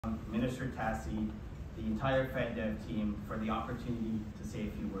Minister Tassi, the entire FedDev team for the opportunity to say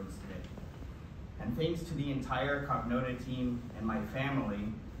a few words today. And thanks to the entire Cognota team and my family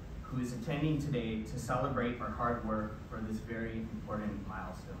who is attending today to celebrate our hard work for this very important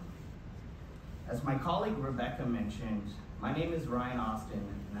milestone. As my colleague Rebecca mentioned, my name is Ryan Austin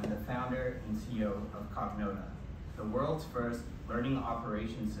and I'm the founder and CEO of Cognota, the world's first learning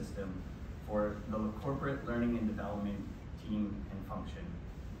operations system for the corporate learning and development team and function.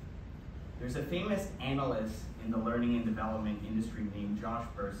 There's a famous analyst in the learning and development industry named Josh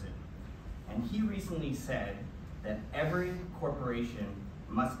Bersin, and he recently said that every corporation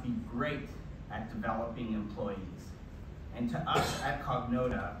must be great at developing employees. And to us at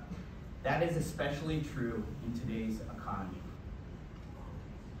Cognota, that is especially true in today's economy.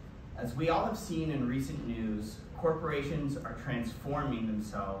 As we all have seen in recent news, corporations are transforming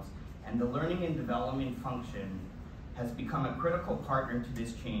themselves, and the learning and development function has become a critical partner to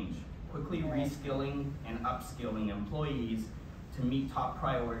this change, quickly reskilling and upskilling employees to meet top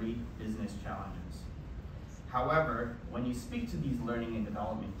priority business challenges. However, when you speak to these learning and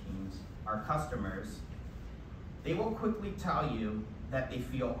development teams, our customers, they will quickly tell you that they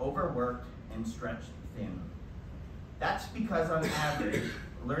feel overworked and stretched thin. That's because on average,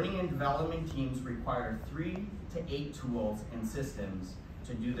 learning and development teams require 3 to 8 tools and systems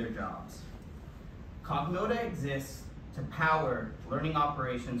to do their jobs. Cognota exists to power learning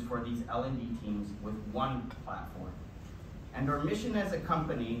operations for these L&D teams with one platform. And our mission as a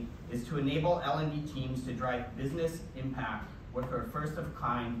company is to enable L&D teams to drive business impact with our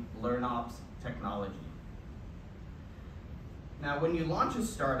first-of-kind LearnOps technology. Now, when you launch a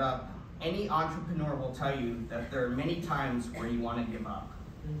startup, any entrepreneur will tell you that there are many times where you want to give up.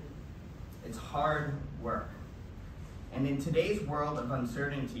 It's hard work. And in today's world of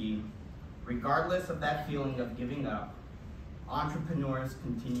uncertainty, regardless of that feeling of giving up, entrepreneurs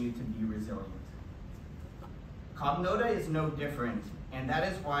continue to be resilient. Cognota is no different, and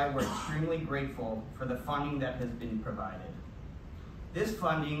that is why we're extremely grateful for the funding that has been provided. This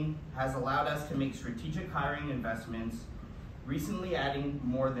funding has allowed us to make strategic hiring investments, recently adding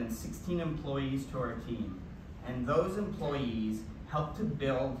more than 16 employees to our team, and those employees helped to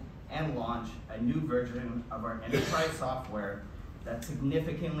build and launch a new version of our enterprise software that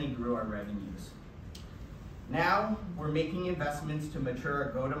significantly grew our revenues. Now, we're making investments to mature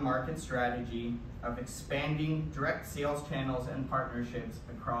our go-to-market strategy of expanding direct sales channels and partnerships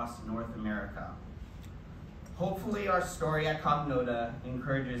across North America. Hopefully, our story at Cognota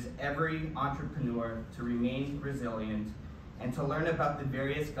encourages every entrepreneur to remain resilient and to learn about the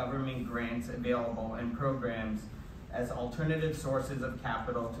various government grants available and programs as alternative sources of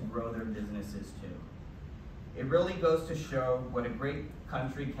capital to grow their businesses too. It really goes to show what a great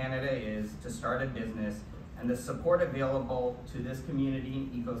country Canada is to start a business, and the support available to this community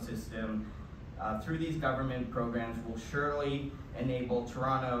and ecosystem through these government programs will surely enable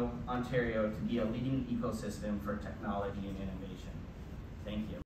Toronto, Ontario to be a leading ecosystem for technology and innovation. Thank you.